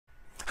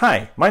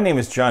Hi, my name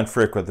is John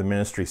Frick with the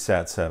Ministry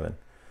Sat7.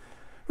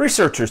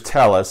 Researchers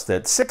tell us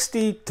that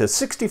 60 to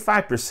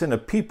 65%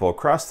 of people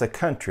across the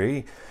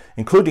country,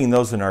 including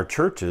those in our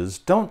churches,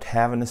 don't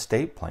have an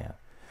estate plan.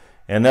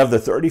 And of the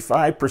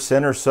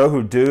 35% or so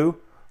who do,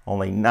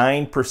 only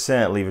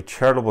 9% leave a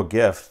charitable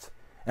gift.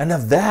 And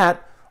of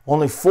that,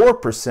 only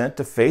 4%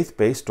 to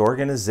faith-based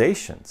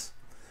organizations.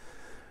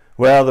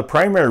 Well, the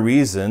primary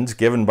reasons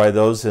given by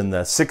those in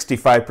the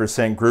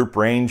 65% group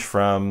range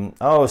from,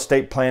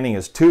 estate planning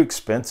is too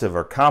expensive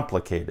or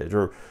complicated,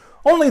 or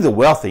only the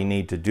wealthy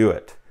need to do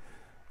it,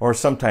 or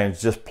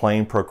sometimes just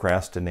plain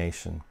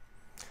procrastination.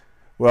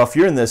 Well, if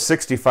you're in the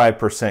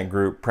 65%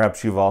 group,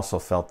 perhaps you've also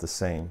felt the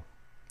same.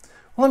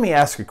 Well, let me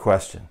ask a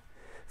question.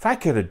 If I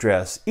could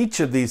address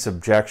each of these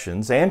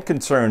objections and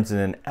concerns in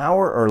an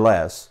hour or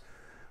less,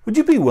 would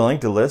you be willing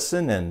to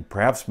listen and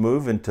perhaps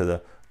move into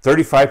the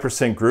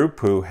 35% group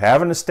who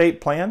have an estate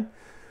plan,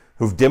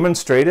 who've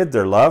demonstrated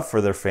their love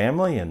for their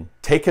family and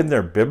taken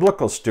their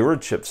biblical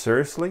stewardship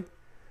seriously?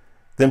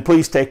 Then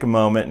please take a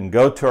moment and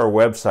go to our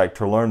website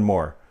to learn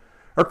more.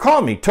 Or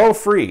call me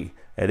toll-free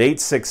at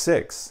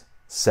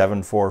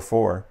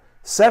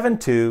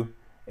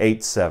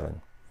 866-744-7287.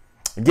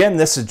 Again,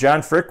 this is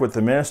John Frick with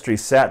the Ministry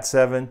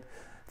Sat7.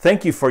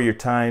 Thank you for your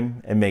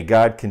time, and may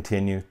God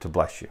continue to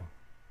bless you.